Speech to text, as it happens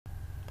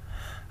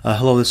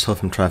Hello, this is Phil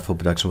from Trifold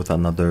Production with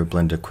another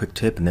Blender quick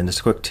tip. And in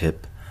this quick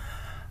tip,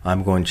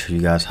 I'm going to show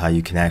you guys how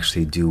you can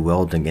actually do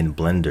welding in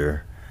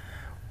Blender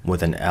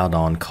with an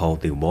add-on called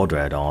the Welder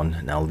add-on.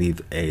 And I'll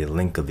leave a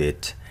link of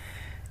it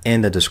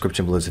in the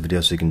description below this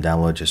video so you can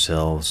download it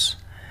yourselves.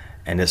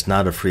 And it's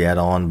not a free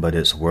add-on, but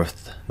it's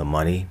worth the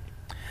money.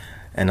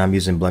 And I'm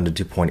using Blender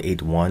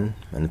 2.81,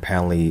 and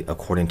apparently,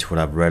 according to what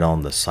I've read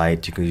on the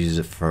site, you can use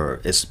it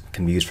for it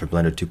can be used for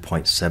Blender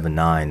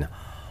 2.79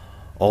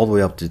 all the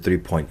way up to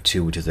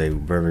 3.2, which is a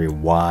very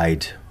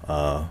wide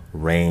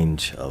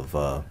range of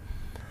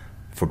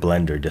for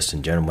Blender just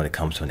in general when it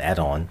comes to an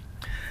add-on.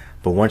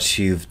 But once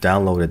you've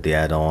downloaded the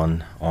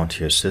add-on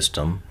onto your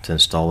system, to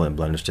install it in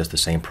Blender, it's just the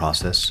same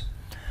process.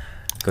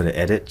 Go to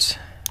Edit,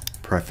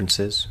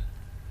 Preferences,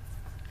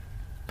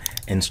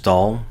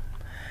 Install,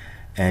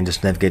 and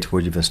just navigate to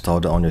where you've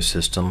installed it on your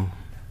system,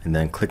 and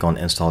then click on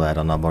Install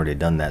add-on. I've already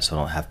done that, so I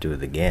don't have to do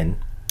it again.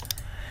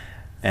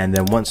 And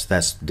then once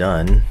that's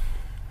done,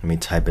 let me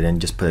type it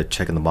in, just put a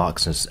check in the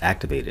box and it's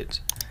activated.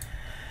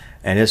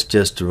 And it's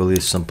just a really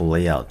simple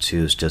layout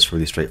too. It's just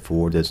really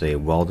straightforward. There's a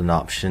welding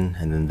option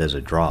and then there's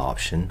a draw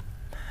option.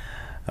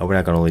 We're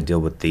not going to really deal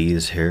with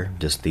these here,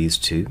 just these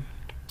two.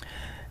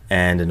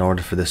 And in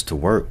order for this to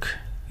work,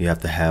 you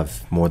have to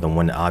have more than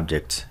one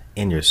object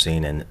in your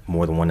scene and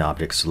more than one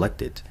object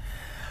selected.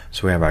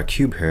 So we have our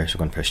cube here, so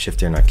we're going to press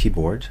Shift there on our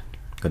keyboard,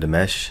 go to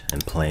Mesh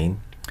and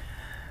Plane,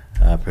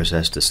 press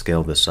S to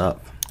scale this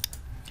up.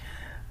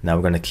 Now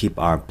we're going to keep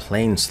our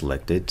plane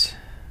selected.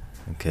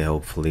 Okay,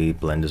 hopefully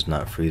Blender's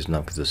not freezing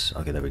up because this.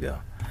 Okay, there we go.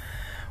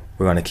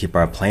 We're going to keep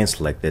our plane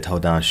selected.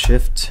 Hold down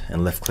Shift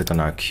and left click on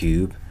our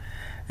cube,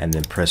 and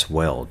then press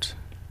Weld.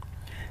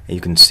 And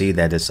you can see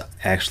that it's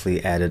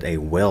actually added a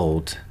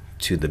weld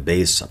to the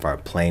base of our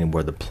plane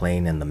where the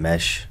plane and the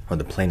mesh, or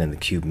the plane and the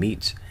cube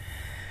meet.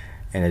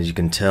 And as you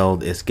can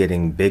tell, it's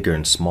getting bigger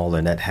and smaller,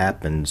 and that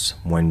happens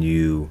when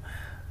you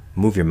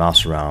move your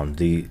mouse around.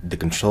 The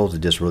controls are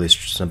just really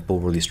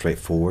simple, really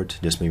straightforward.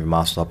 Just move your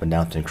mouse up and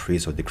down to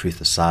increase or decrease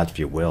the size of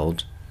your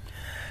weld.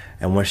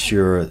 And once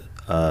you're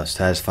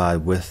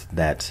satisfied with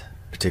that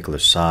particular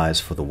size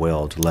for the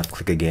weld, left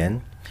click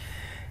again.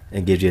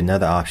 It gives you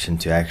another option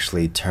to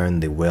actually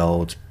turn the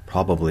weld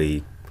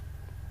probably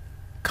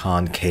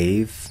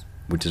concave,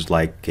 which is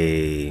like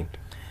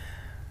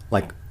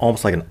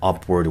almost like an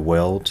upward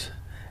weld,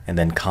 and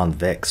then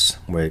convex,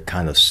 where it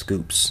kind of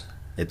scoops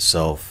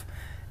itself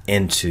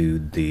into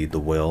the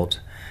weld.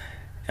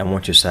 And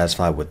once you're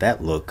satisfied with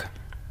that look,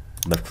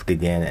 left click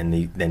again, and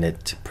then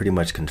it pretty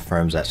much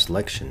confirms that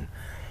selection.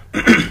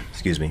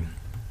 Excuse me.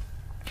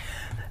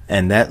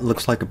 And that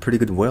looks like a pretty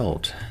good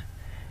weld.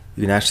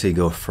 You can actually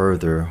go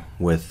further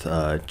with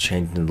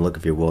changing the look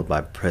of your weld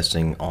by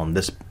pressing on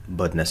this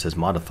button that says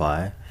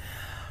Modify.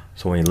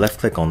 So when you left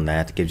click on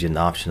that, it gives you an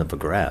option of a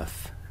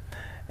graph.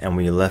 And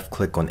when you left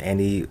click on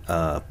any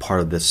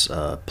part of this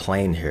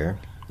plane here,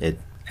 it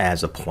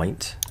adds a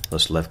point.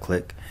 Let's left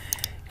click.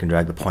 You can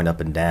drag the point up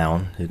and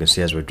down. You can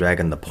see as we're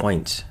dragging the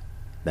point,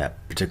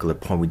 that particular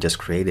point we just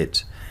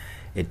created,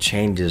 it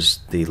changes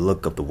the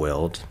look of the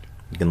weld.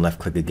 You can left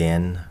click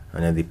again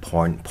on the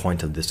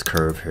point of this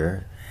curve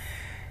here,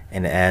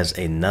 and it adds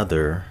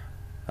another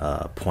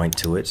point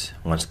to it.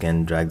 Once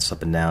again, drag this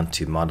up and down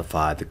to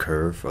modify the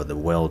curve or the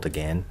weld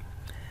again,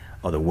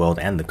 or the weld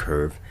and the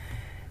curve,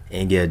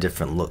 and get a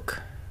different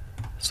look.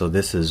 So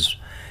this is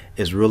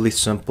really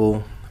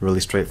simple, really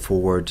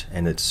straightforward,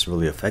 and it's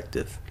really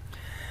effective.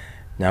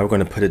 Now we're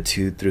going to put it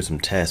through some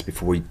tests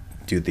before we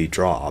do the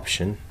draw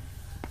option.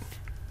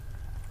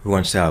 We're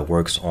going to see how it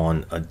works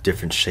on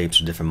different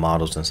shapes or different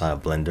models inside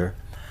of Blender.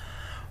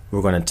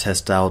 We're going to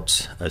test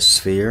out a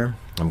sphere.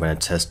 I'm going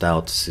to test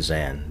out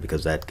Suzanne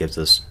because that gives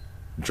us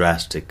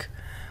drastic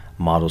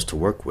models to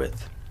work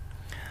with.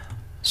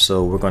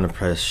 So we're going to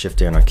press Shift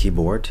there on our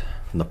keyboard.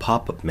 From the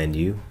pop-up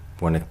menu,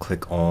 we're going to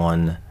click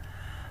on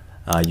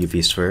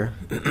UV sphere.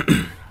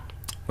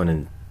 We're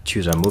going to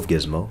choose our move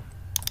gizmo,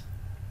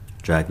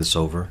 drag this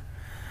over.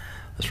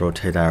 Let's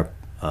rotate our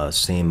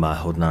scene by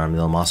holding our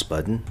middle mouse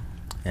button,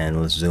 and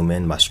let's zoom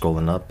in by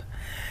scrolling up,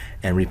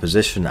 and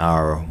reposition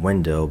our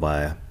window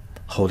by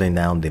holding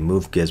down the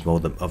move gizmo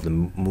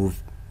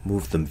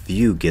move the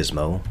view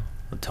gizmo,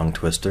 the tongue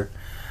twister.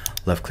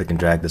 Left click and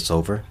drag this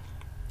over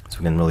so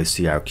we can really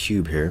see our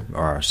cube here,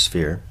 or our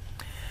sphere.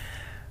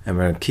 And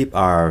we're going to keep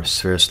our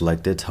sphere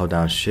selected, hold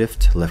down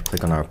Shift, left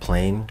click on our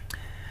plane,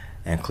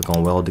 and click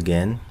on Weld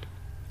again.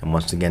 And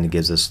once again, it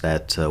gives us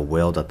that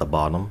weld at the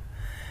bottom.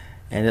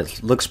 And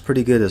it looks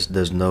pretty good.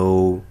 There's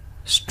no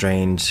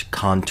strange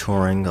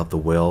contouring of the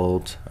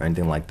weld or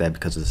anything like that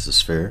because it's a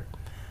sphere.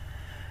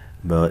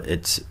 But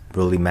it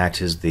really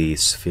matches the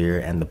sphere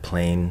and the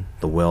plane,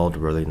 the weld,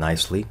 really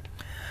nicely.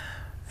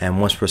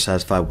 And once we're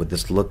satisfied with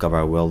this look of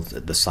our weld,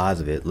 the size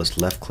of it, let's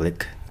left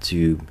click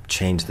to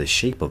change the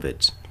shape of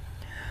it.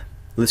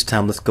 This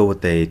time let's go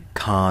with a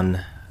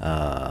convex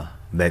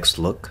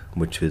look,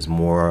 which is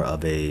more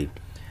of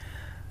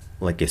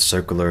like a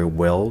circular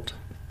weld.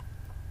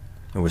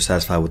 And we're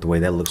satisfied with the way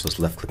that looks. Let's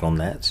left click on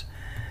that,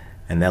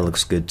 and that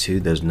looks good too.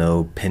 There's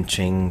no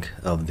pinching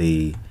of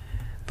the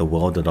the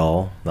weld at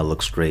all. That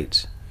looks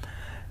great.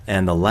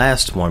 And the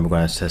last one we're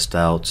going to test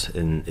out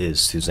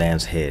is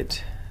Suzanne's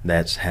head.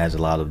 That has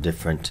a lot of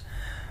different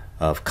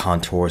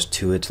contours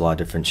to it, a lot of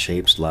different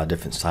shapes, a lot of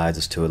different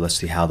sizes to it. Let's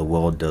see how the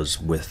weld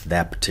does with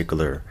that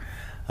particular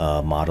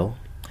model.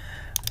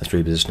 Let's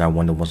reposition our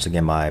window once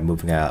again by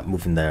moving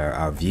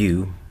our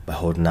view by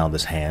holding down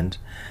this hand.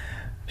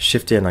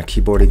 Shift A on our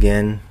keyboard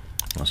again.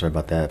 Oh, sorry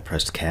about that.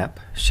 Press cap.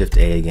 Shift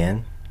A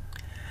again.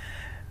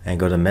 And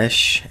go to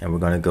mesh, and we're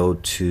going to go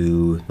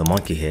to the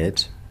monkey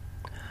head.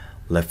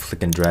 Left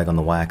click and drag on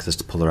the y-axis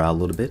to pull her out a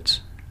little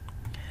bit.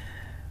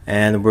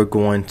 And we're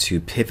going to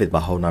pivot by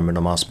holding our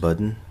middle mouse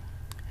button.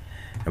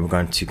 And we're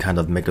going to kind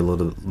of make it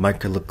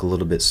look a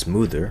little bit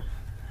smoother.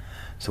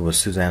 So with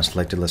Suzanne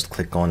selected, let's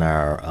click on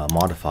our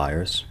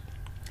modifiers.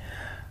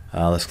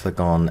 Let's click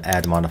on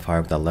add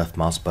modifier with our left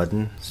mouse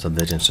button,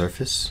 subdivision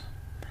surface.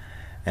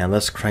 And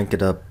let's crank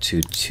it up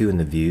to 2 in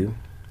the view,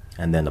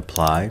 and then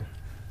apply.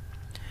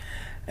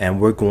 And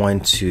we're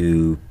going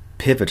to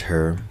pivot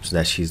her so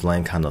that she's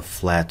laying kind of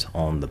flat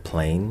on the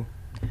plane.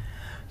 So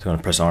we're going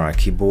to press on our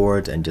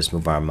keyboard and just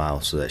move our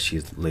mouse so that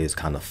she lays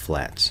kind of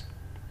flat.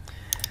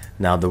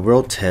 Now the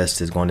weld test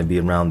is going to be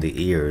around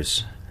the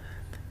ears,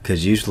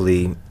 because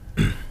usually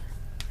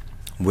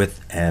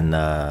with an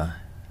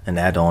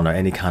add-on or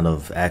any kind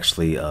of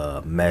actually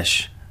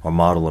mesh or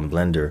model in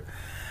Blender,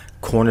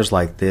 corners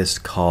like this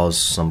cause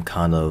some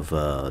kind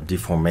of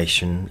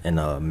deformation in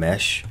a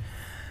mesh,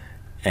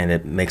 and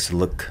it makes it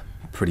look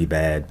pretty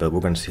bad. But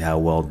we're going to see how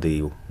well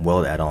the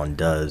weld add-on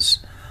does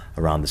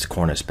around this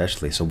corner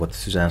especially. So with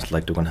Suzanne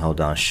selected, we're going to hold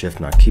down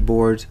shift on our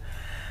keyboard,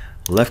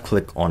 left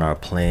click on our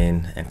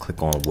plane, and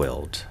click on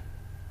weld.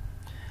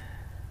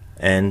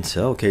 And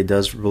okay, it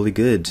does really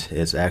good.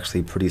 It's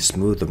actually pretty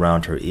smooth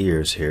around her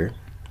ears here.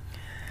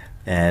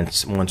 And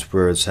once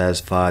we're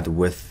satisfied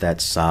with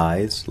that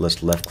size,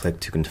 let's left click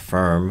to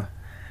confirm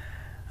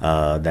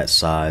that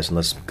size, and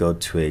let's go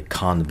to a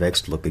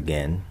convex look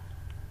again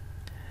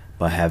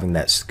by having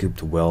that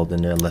scooped weld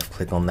in there. Left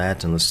click on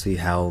that, and let's see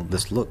how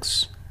this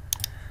looks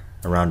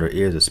around her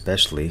ears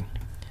especially.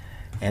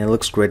 And it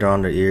looks great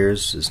around her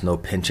ears. There's no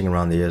pinching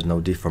around the ears,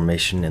 no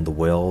deformation in the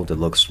weld. It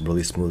looks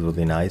really smooth,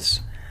 really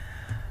nice.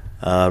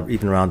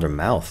 Even around her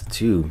mouth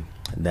too.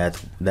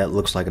 That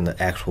looks like an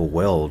actual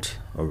weld,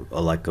 or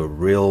like a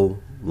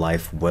real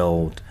life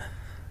weld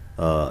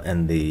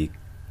in the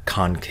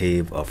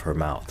concave of her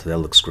mouth. That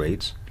looks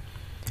great.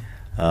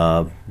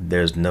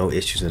 There's no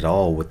issues at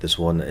all with this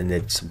one, and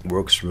it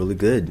works really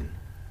good.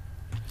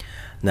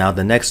 Now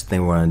the next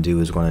thing we're going to do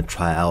is we're going to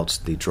try out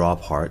the draw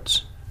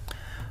parts.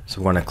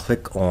 So we're going to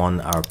click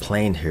on our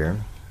plane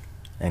here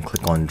and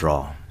click on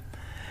draw.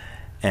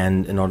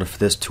 And in order for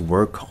this to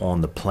work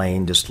on the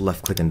plane, just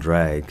left click and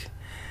drag.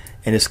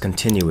 And it's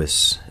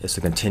continuous. It's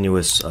a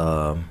continuous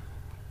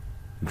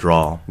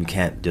draw. You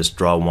can't just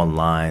draw one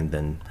line,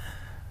 then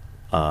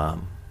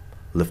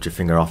lift your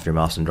finger off your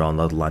mouse and draw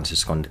another line. It's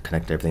just going to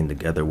connect everything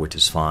together, which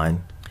is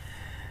fine.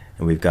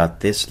 And we've got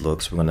this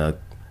look, so we're going to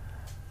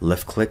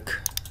left click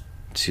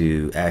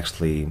to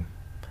actually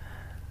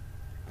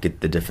get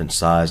the different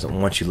size.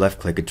 And once you left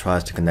click, it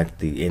tries to connect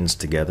the ends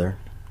together,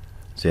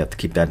 so you have to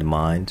keep that in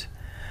mind.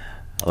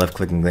 Left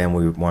clicking, then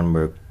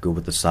we're good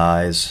with the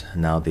size.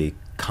 Now the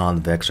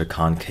convex or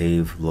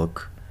concave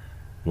look,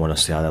 we want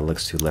to see how that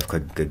looks too. Left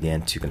click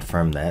again to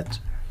confirm that,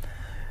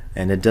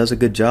 and it does a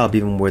good job.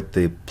 Even with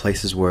the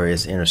places where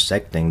it's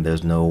intersecting,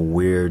 there's no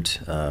weird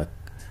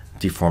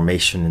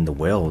deformation in the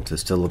weld. It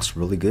still looks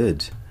really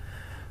good.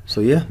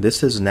 So yeah,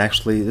 this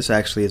actually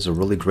is a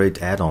really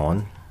great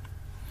add-on,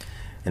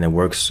 and it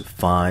works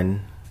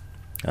fine.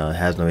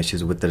 Has no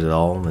issues with it at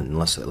all,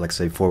 unless, like I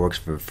say before, works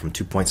from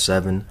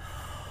 2.7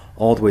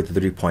 all the way to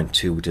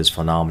 3.2, which is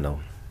phenomenal.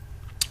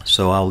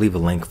 So I'll leave a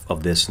link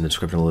of this in the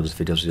description below this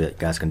video so that you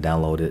guys can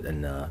download it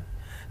and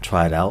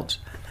try it out.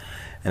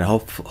 And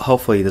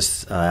hopefully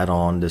this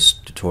add-on, this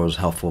tutorial is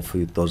helpful for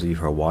those of you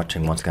who are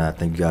watching. Once again, I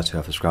thank you guys who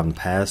have subscribed in the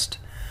past,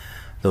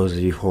 those of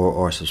you who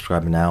are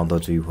subscribing now,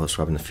 those of you who are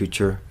subscribing in the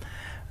future.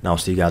 And I'll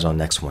see you guys on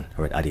the next one.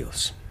 Alright,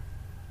 adios.